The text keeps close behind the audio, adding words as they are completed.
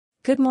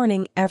Good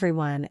morning,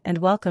 everyone, and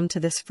welcome to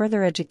this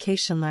further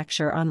education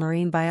lecture on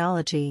marine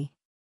biology.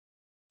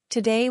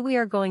 Today we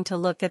are going to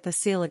look at the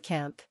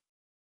coelacanth.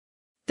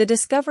 The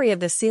discovery of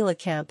the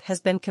coelacanth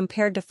has been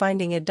compared to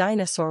finding a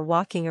dinosaur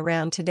walking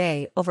around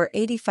today over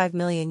 85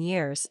 million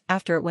years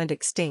after it went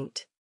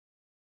extinct.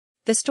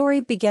 The story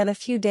began a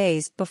few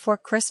days before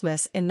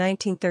Christmas in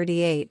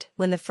 1938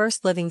 when the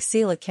first living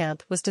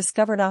coelacanth was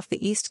discovered off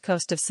the east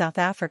coast of South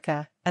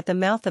Africa, at the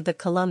mouth of the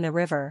Columna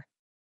River.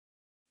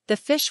 The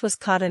fish was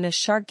caught in a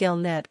shark-gill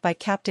net by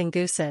Captain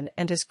Goosen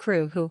and his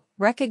crew who,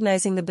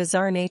 recognizing the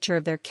bizarre nature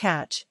of their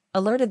catch,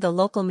 alerted the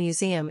local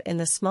museum in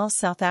the small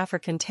South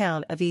African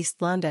town of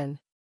East London.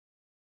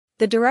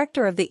 The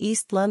director of the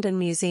East London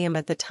Museum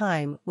at the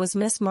time was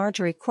Miss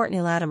Marjorie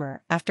Courtney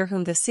Latimer, after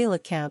whom the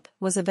coelacanth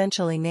was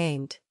eventually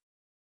named.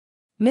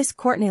 Miss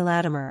Courtney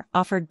Latimer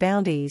offered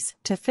bounties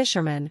to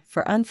fishermen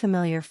for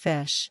unfamiliar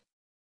fish.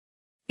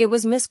 It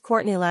was Miss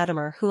Courtney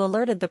Latimer who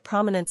alerted the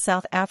prominent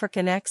South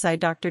African XI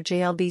Dr.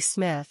 J.L.B.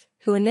 Smith,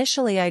 who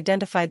initially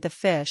identified the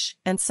fish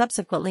and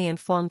subsequently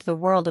informed the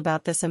world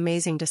about this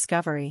amazing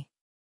discovery.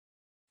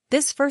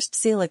 This first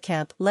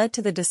coelacanth led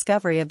to the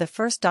discovery of the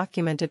first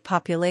documented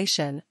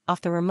population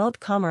off the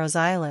remote Comoros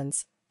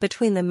Islands,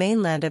 between the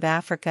mainland of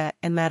Africa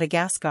and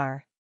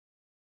Madagascar.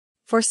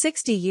 For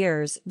 60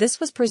 years, this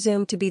was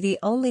presumed to be the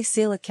only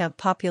coelacanth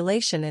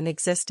population in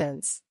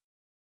existence.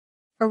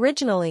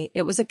 Originally,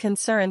 it was a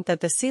concern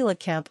that the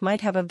coelacanth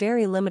might have a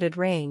very limited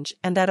range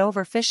and that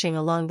overfishing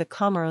along the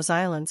Comoros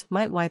Islands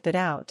might wipe it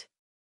out.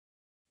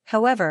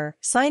 However,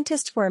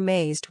 scientists were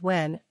amazed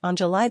when, on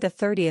July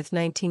 30,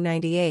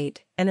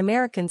 1998, an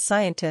American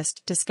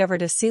scientist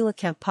discovered a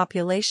coelacanth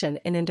population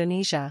in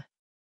Indonesia.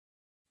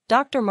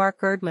 Dr. Mark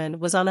Erdman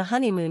was on a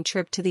honeymoon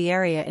trip to the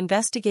area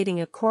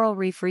investigating a coral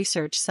reef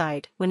research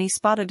site when he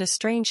spotted a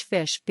strange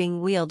fish being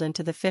wheeled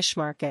into the fish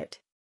market.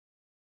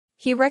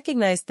 He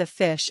recognized the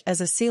fish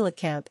as a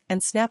coelacanth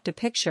and snapped a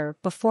picture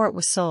before it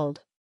was sold.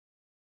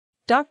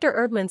 Dr.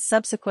 Erdman's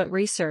subsequent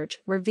research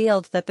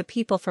revealed that the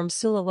people from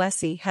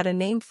Sulawesi had a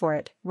name for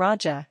it,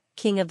 Raja,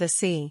 king of the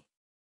sea.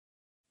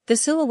 The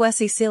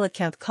Sulawesi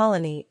coelacanth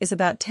colony is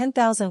about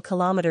 10,000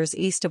 kilometers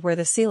east of where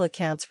the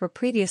coelacanths were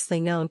previously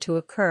known to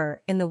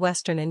occur in the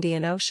western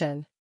Indian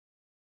Ocean.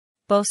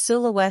 Both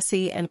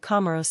Sulawesi and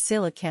Comoros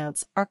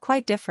coelacanths are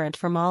quite different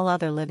from all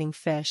other living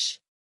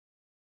fish.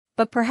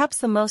 But perhaps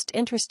the most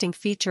interesting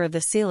feature of the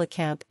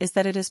coelacanth is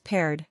that it has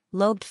paired,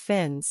 lobed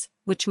fins,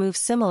 which move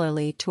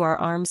similarly to our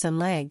arms and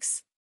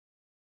legs.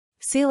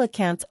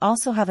 Coelacanths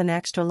also have an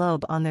extra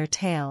lobe on their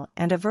tail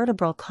and a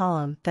vertebral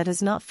column that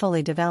is not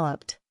fully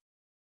developed.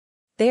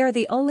 They are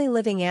the only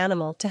living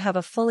animal to have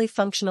a fully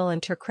functional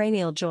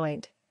intracranial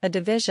joint, a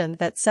division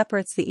that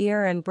separates the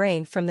ear and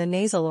brain from the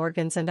nasal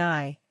organs and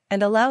eye,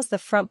 and allows the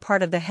front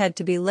part of the head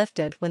to be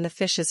lifted when the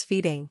fish is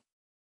feeding.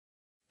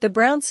 The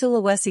brown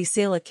Sulawesi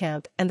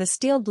coelacanth and the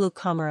steel blue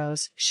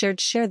Comoros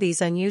share these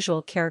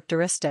unusual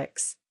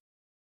characteristics.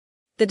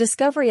 The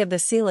discovery of the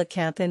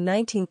coelacanth in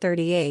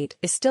 1938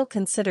 is still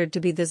considered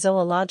to be the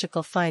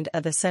zoological find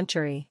of the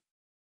century.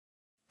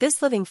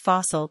 This living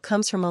fossil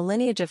comes from a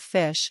lineage of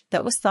fish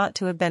that was thought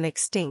to have been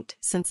extinct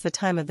since the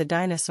time of the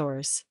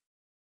dinosaurs.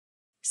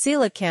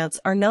 Coelacanths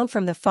are known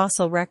from the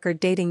fossil record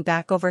dating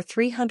back over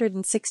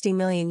 360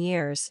 million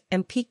years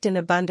and peaked in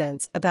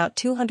abundance about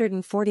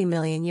 240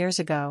 million years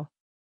ago.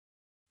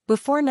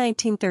 Before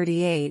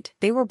 1938,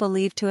 they were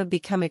believed to have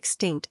become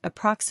extinct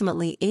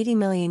approximately 80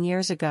 million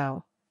years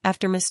ago,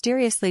 after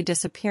mysteriously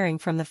disappearing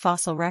from the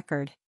fossil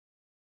record.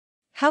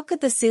 How could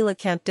the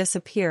coelacanth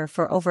disappear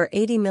for over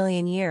 80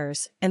 million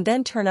years and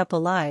then turn up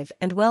alive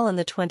and well in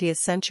the 20th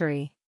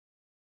century?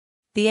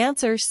 The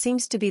answer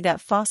seems to be that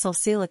fossil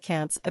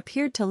coelacanths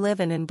appeared to live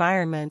in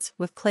environments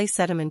with clay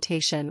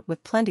sedimentation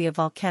with plenty of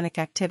volcanic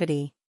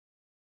activity.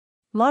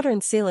 Modern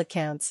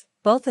coelacanths,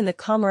 both in the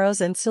Comoros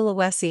and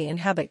Sulawesi,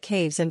 inhabit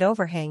caves and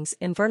overhangs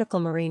in vertical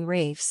marine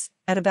reefs,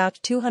 at about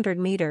 200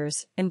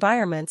 meters,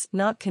 environments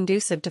not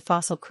conducive to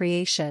fossil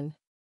creation.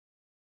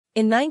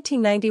 In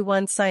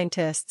 1991,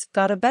 scientists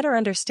got a better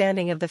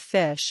understanding of the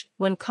fish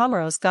when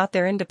Comoros got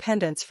their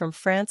independence from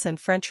France and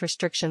French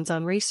restrictions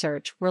on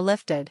research were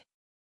lifted.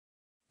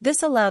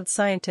 This allowed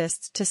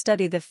scientists to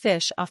study the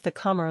fish off the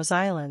Comoros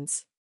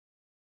Islands.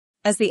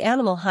 As the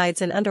animal hides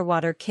in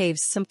underwater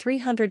caves some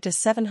 300 to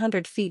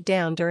 700 feet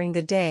down during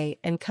the day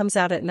and comes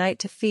out at night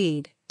to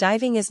feed,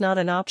 diving is not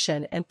an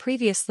option and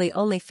previously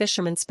only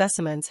fishermen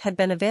specimens had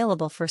been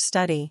available for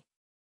study.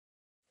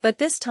 But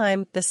this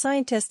time, the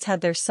scientists had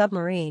their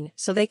submarine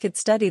so they could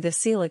study the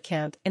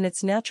coelacanth in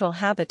its natural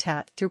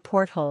habitat through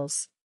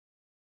portholes.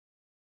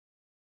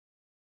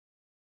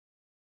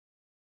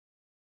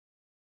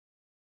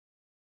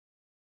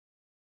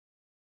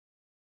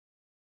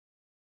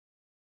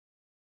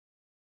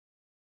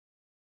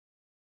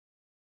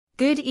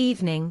 Good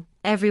evening,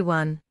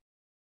 everyone.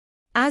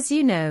 As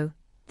you know,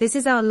 this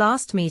is our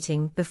last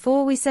meeting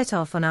before we set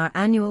off on our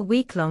annual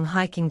week-long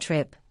hiking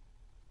trip.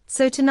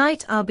 So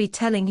tonight I'll be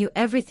telling you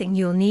everything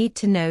you'll need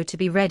to know to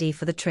be ready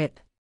for the trip.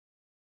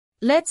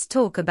 Let's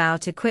talk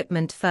about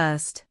equipment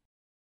first.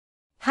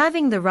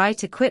 Having the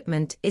right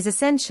equipment is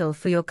essential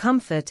for your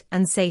comfort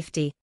and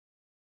safety.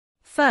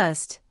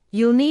 First,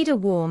 you'll need a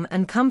warm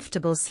and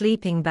comfortable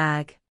sleeping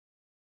bag.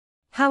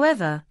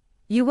 However,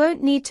 you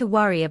won't need to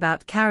worry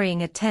about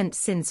carrying a tent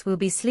since we'll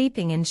be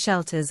sleeping in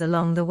shelters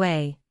along the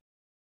way.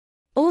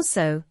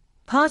 Also,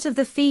 part of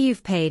the fee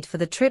you've paid for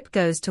the trip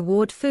goes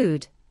toward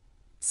food,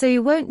 so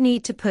you won't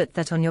need to put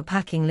that on your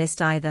packing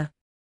list either.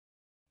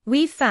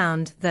 We've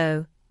found,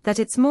 though, that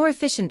it's more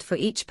efficient for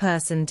each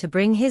person to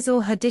bring his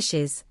or her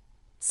dishes,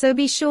 so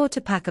be sure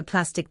to pack a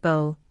plastic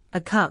bowl,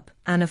 a cup,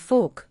 and a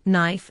fork,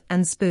 knife,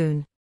 and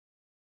spoon.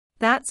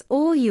 That's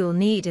all you'll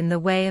need in the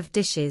way of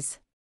dishes.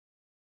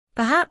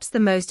 Perhaps the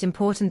most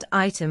important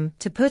item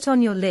to put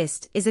on your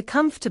list is a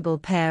comfortable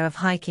pair of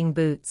hiking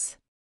boots.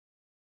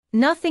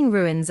 Nothing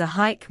ruins a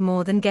hike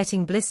more than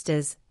getting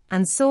blisters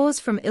and sores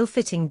from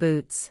ill-fitting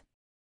boots.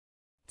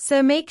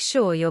 So make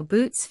sure your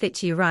boots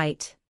fit you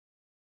right.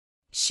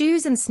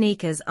 Shoes and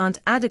sneakers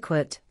aren't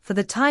adequate for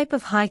the type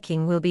of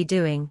hiking we'll be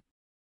doing.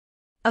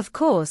 Of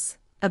course,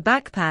 a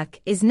backpack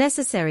is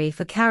necessary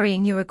for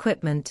carrying your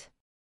equipment.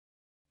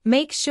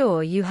 Make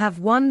sure you have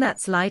one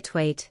that's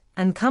lightweight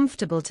and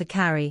comfortable to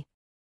carry.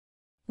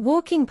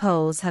 Walking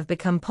poles have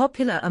become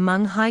popular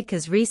among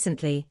hikers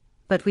recently,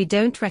 but we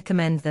don't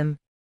recommend them.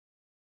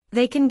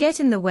 They can get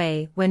in the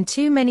way when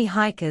too many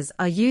hikers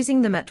are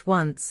using them at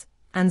once,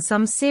 and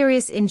some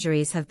serious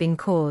injuries have been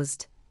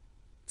caused.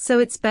 So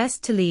it's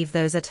best to leave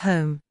those at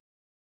home.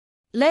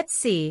 Let's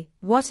see,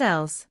 what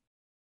else?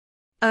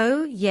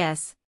 Oh,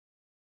 yes.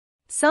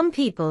 Some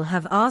people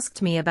have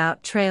asked me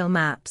about trail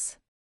maps.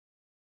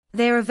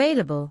 They're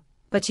available,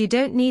 but you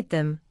don't need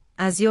them,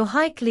 as your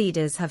hike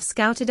leaders have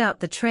scouted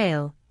out the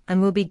trail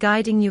and will be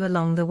guiding you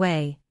along the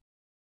way.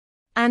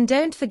 And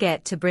don't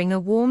forget to bring a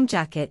warm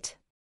jacket.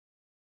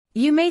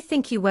 You may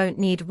think you won't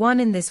need one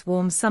in this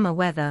warm summer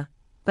weather,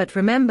 but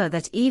remember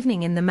that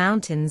evening in the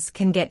mountains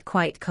can get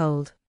quite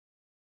cold.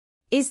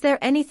 Is there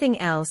anything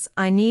else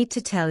I need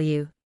to tell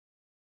you?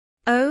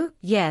 Oh,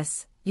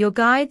 yes, your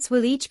guides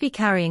will each be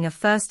carrying a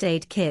first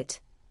aid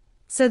kit,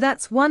 so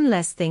that's one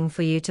less thing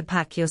for you to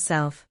pack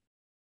yourself.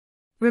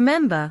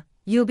 Remember,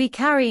 you'll be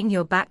carrying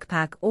your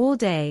backpack all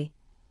day,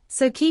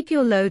 so keep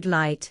your load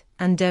light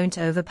and don't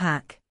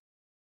overpack.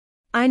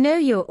 I know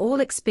you're all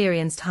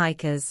experienced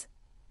hikers,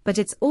 but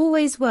it's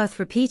always worth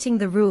repeating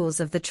the rules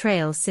of the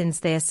trail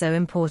since they are so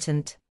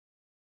important.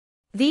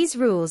 These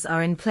rules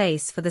are in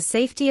place for the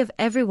safety of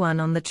everyone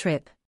on the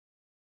trip.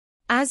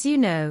 As you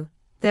know,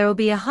 there will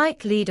be a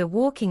hike leader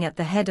walking at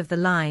the head of the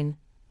line,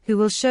 who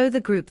will show the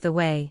group the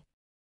way.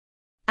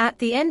 At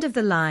the end of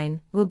the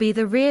line will be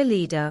the rear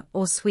leader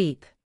or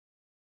sweep.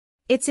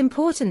 It's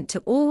important to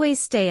always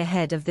stay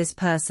ahead of this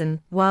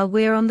person while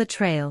we're on the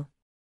trail.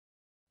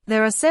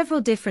 There are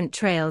several different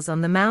trails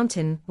on the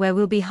mountain where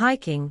we'll be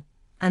hiking,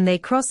 and they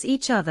cross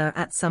each other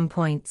at some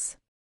points.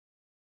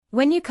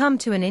 When you come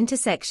to an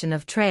intersection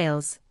of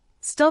trails,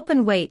 stop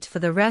and wait for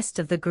the rest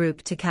of the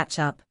group to catch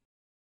up.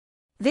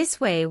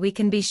 This way we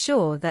can be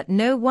sure that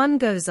no one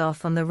goes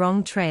off on the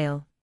wrong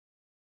trail.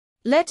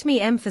 Let me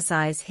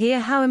emphasize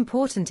here how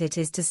important it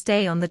is to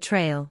stay on the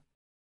trail.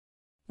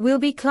 We'll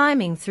be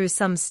climbing through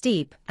some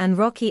steep and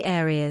rocky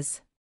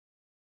areas.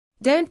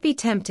 Don't be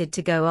tempted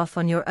to go off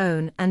on your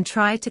own and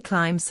try to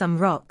climb some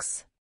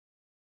rocks.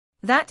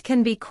 That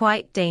can be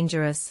quite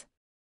dangerous.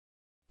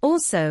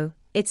 Also,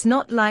 it's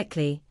not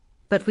likely,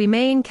 but we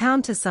may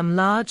encounter some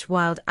large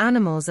wild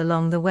animals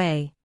along the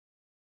way.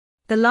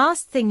 The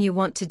last thing you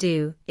want to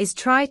do is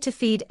try to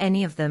feed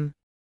any of them.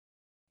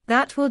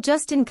 That will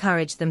just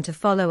encourage them to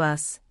follow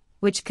us,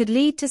 which could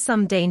lead to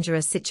some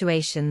dangerous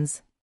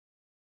situations.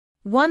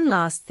 One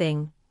last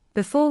thing,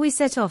 before we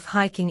set off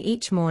hiking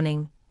each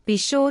morning, be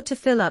sure to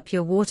fill up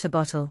your water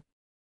bottle.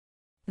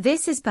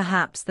 This is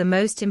perhaps the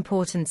most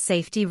important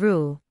safety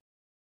rule.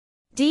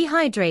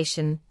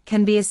 Dehydration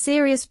can be a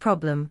serious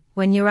problem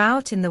when you're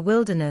out in the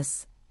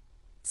wilderness,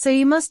 so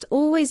you must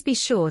always be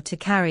sure to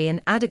carry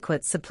an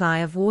adequate supply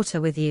of water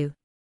with you.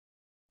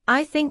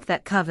 I think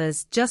that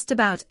covers just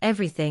about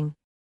everything.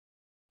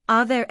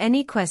 Are there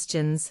any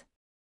questions?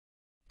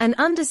 An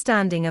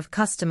understanding of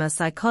customer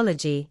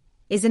psychology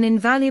is an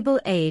invaluable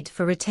aid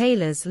for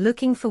retailers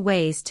looking for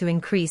ways to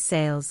increase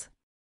sales.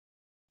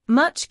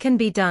 Much can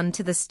be done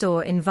to the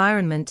store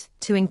environment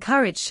to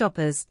encourage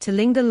shoppers to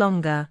linger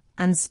longer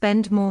and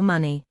spend more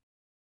money.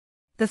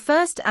 The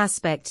first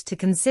aspect to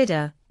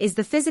consider is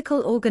the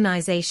physical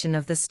organization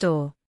of the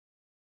store.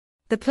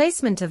 The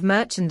placement of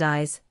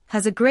merchandise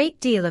has a great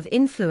deal of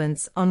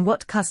influence on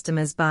what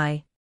customers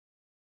buy.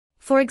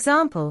 For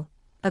example,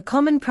 a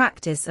common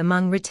practice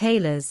among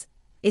retailers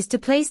is to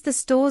place the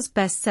store's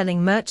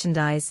best-selling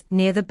merchandise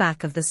near the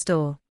back of the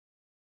store.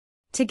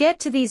 To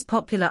get to these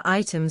popular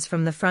items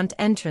from the front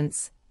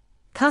entrance,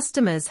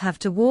 customers have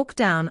to walk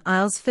down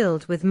aisles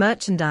filled with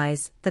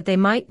merchandise that they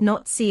might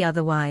not see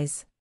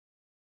otherwise.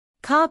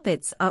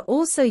 Carpets are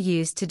also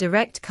used to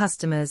direct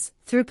customers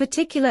through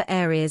particular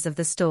areas of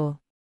the store.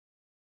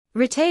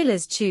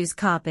 Retailers choose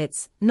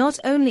carpets not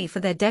only for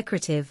their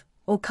decorative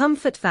or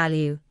comfort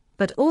value,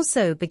 but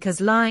also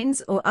because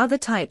lines or other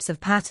types of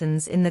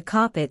patterns in the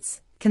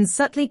carpets can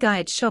subtly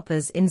guide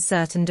shoppers in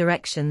certain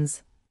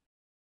directions.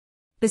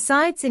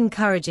 Besides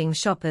encouraging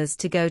shoppers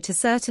to go to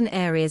certain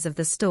areas of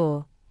the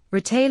store,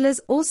 retailers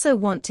also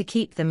want to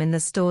keep them in the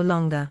store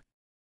longer.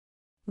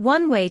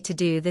 One way to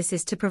do this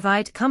is to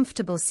provide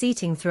comfortable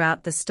seating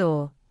throughout the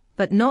store,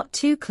 but not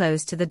too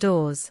close to the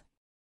doors.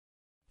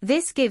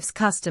 This gives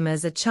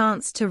customers a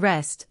chance to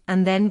rest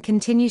and then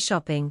continue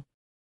shopping.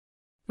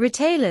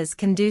 Retailers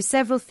can do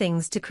several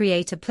things to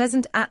create a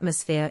pleasant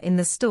atmosphere in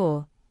the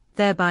store,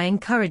 thereby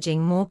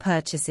encouraging more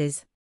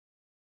purchases.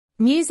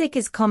 Music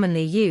is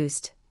commonly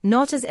used,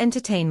 not as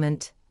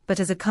entertainment, but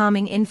as a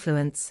calming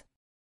influence.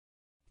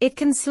 It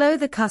can slow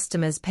the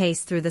customer's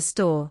pace through the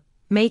store,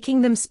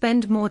 making them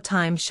spend more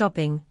time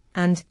shopping,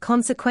 and,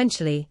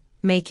 consequentially,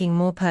 making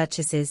more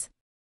purchases.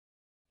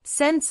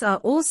 Scents are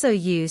also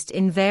used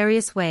in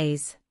various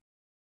ways.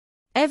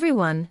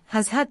 Everyone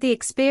has had the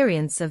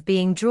experience of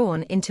being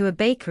drawn into a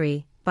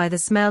bakery by the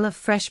smell of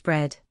fresh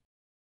bread.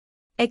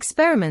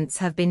 Experiments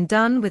have been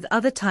done with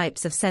other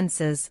types of scents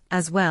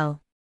as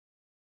well.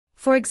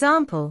 For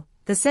example,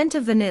 the scent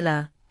of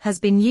vanilla has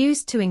been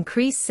used to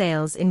increase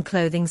sales in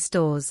clothing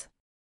stores.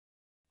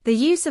 The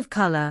use of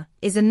color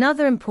is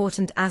another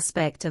important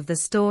aspect of the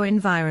store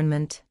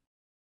environment.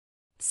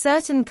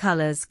 Certain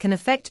colors can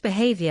affect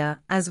behavior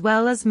as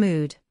well as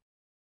mood.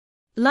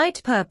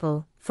 Light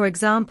purple, for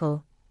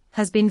example,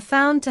 has been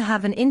found to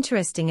have an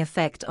interesting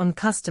effect on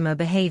customer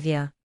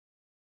behavior.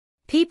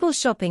 People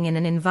shopping in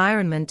an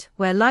environment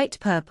where light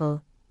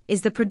purple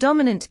is the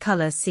predominant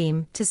color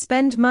seem to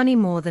spend money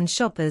more than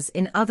shoppers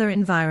in other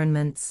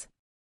environments.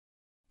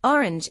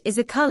 Orange is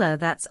a color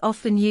that's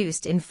often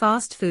used in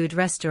fast food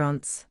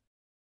restaurants.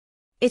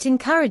 It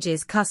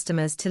encourages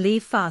customers to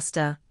leave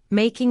faster,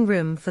 making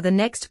room for the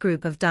next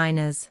group of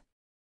diners.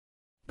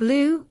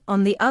 Blue,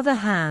 on the other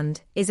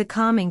hand, is a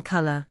calming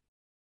color.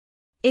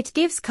 It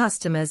gives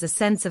customers a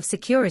sense of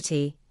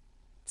security,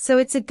 so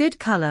it's a good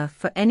color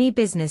for any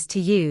business to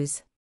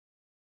use.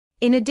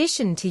 In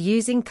addition to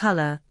using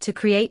color to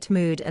create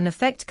mood and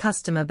affect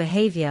customer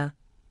behavior,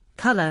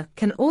 color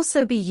can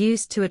also be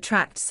used to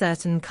attract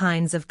certain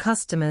kinds of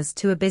customers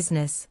to a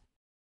business.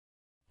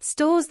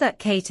 Stores that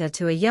cater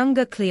to a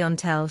younger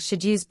clientele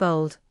should use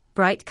bold,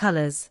 bright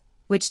colors,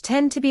 which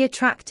tend to be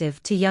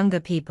attractive to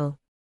younger people.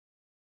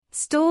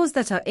 Stores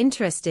that are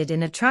interested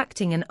in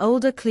attracting an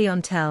older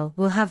clientele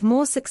will have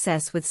more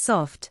success with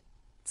soft,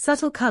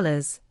 subtle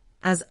colors,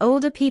 as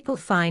older people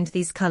find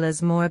these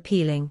colors more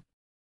appealing.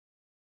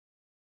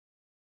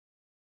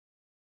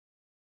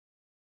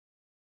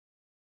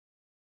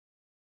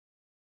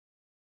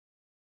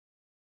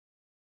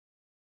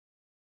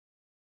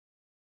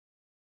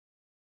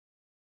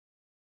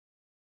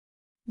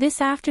 This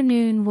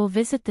afternoon we'll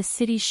visit the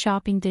city's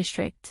shopping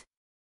district.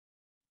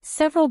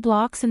 Several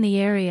blocks in the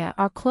area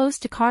are close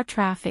to car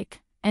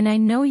traffic, and I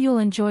know you'll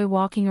enjoy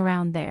walking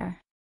around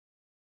there.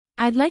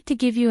 I'd like to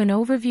give you an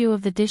overview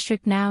of the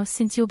district now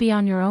since you'll be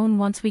on your own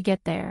once we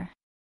get there.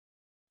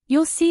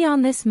 You'll see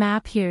on this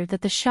map here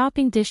that the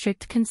shopping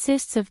district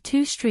consists of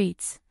two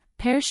streets,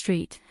 Pear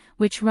Street,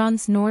 which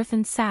runs north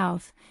and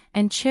south,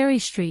 and Cherry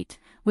Street,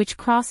 which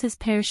crosses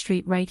Pear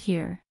Street right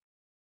here.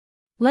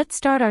 Let's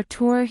start our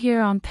tour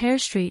here on Pear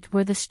Street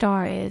where the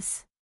Star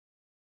is.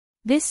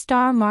 This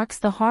star marks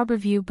the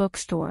Harborview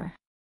bookstore.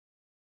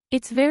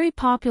 It's very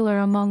popular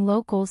among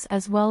locals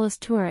as well as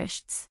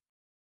tourists.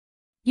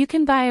 You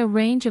can buy a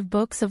range of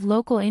books of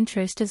local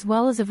interest as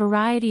well as a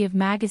variety of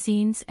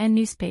magazines and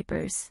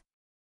newspapers.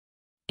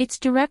 It's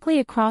directly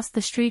across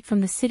the street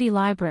from the city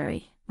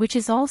library, which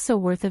is also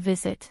worth a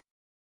visit.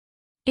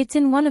 It's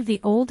in one of the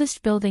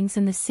oldest buildings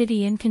in the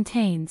city and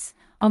contains,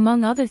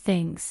 among other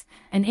things,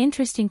 an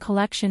interesting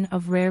collection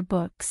of rare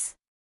books.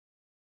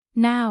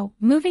 Now,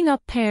 moving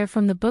up Pear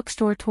from the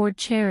bookstore toward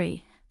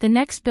Cherry, the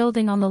next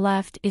building on the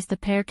left is the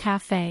Pear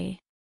Cafe.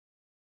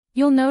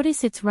 You'll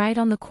notice it's right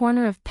on the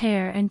corner of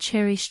Pear and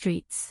Cherry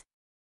Streets.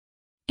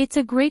 It's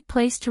a great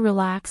place to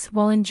relax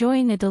while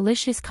enjoying a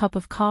delicious cup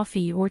of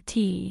coffee or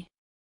tea.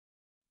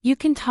 You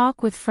can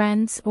talk with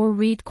friends or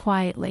read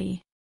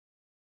quietly.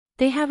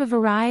 They have a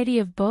variety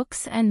of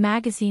books and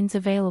magazines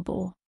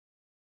available.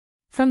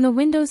 From the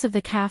windows of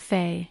the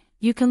cafe,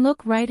 you can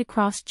look right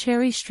across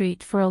Cherry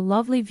Street for a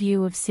lovely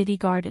view of city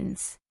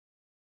gardens.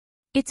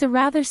 It's a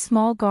rather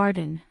small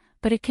garden,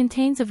 but it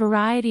contains a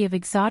variety of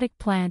exotic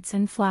plants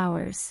and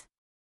flowers.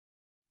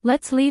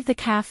 Let's leave the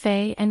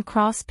cafe and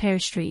cross Pear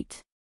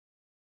Street.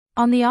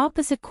 On the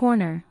opposite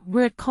corner,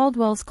 we're at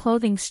Caldwell's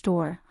clothing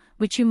store,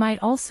 which you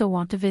might also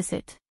want to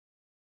visit.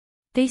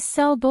 They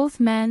sell both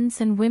men's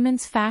and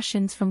women's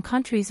fashions from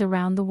countries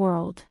around the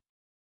world.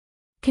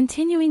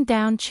 Continuing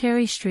down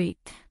Cherry Street,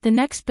 the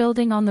next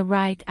building on the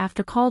right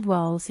after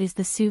Caldwell's is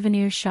the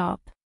souvenir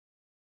shop.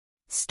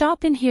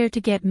 Stop in here to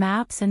get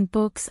maps and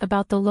books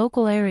about the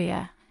local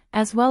area,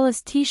 as well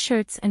as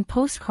t-shirts and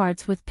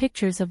postcards with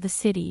pictures of the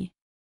city.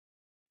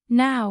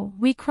 Now,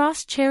 we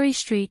cross Cherry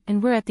Street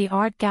and we're at the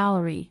Art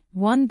Gallery,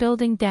 one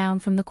building down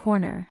from the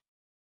corner.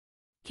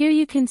 Here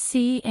you can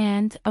see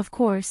and, of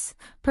course,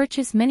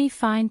 purchase many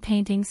fine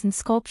paintings and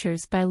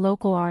sculptures by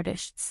local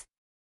artists.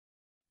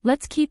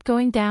 Let's keep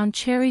going down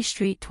Cherry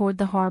Street toward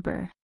the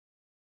harbor.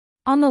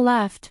 On the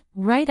left,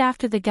 right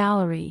after the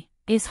gallery,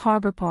 is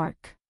Harbor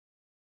Park.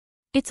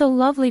 It's a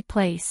lovely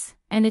place,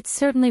 and it's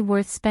certainly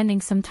worth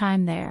spending some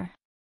time there.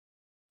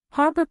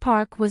 Harbor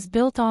Park was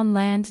built on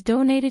land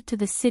donated to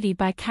the city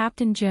by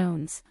Captain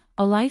Jones,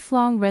 a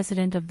lifelong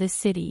resident of this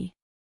city.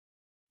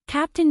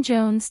 Captain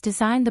Jones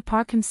designed the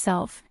park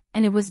himself,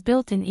 and it was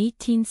built in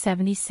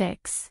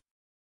 1876.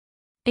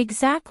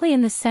 Exactly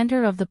in the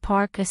center of the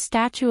park a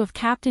statue of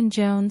Captain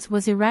Jones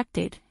was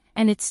erected,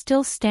 and it's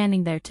still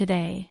standing there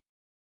today.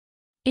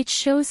 It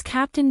shows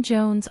Captain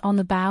Jones on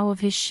the bow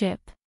of his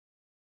ship.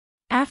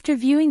 After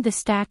viewing the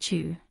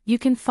statue, you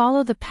can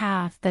follow the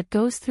path that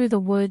goes through the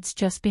woods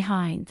just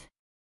behind.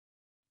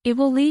 It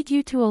will lead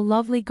you to a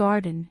lovely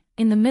garden,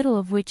 in the middle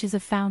of which is a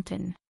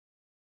fountain.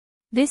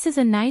 This is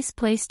a nice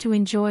place to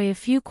enjoy a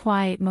few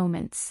quiet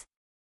moments.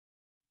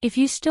 If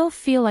you still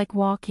feel like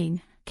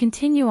walking,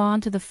 continue on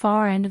to the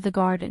far end of the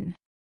garden.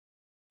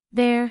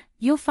 There,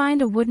 you'll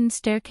find a wooden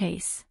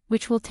staircase,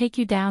 which will take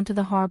you down to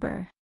the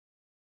harbor.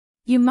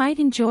 You might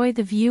enjoy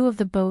the view of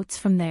the boats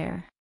from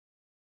there.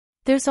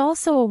 There's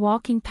also a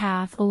walking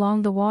path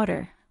along the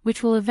water,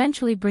 which will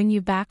eventually bring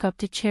you back up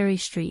to Cherry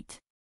Street.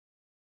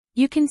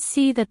 You can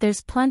see that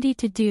there's plenty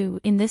to do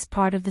in this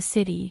part of the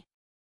city.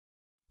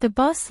 The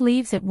bus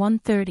leaves at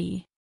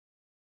 1:30,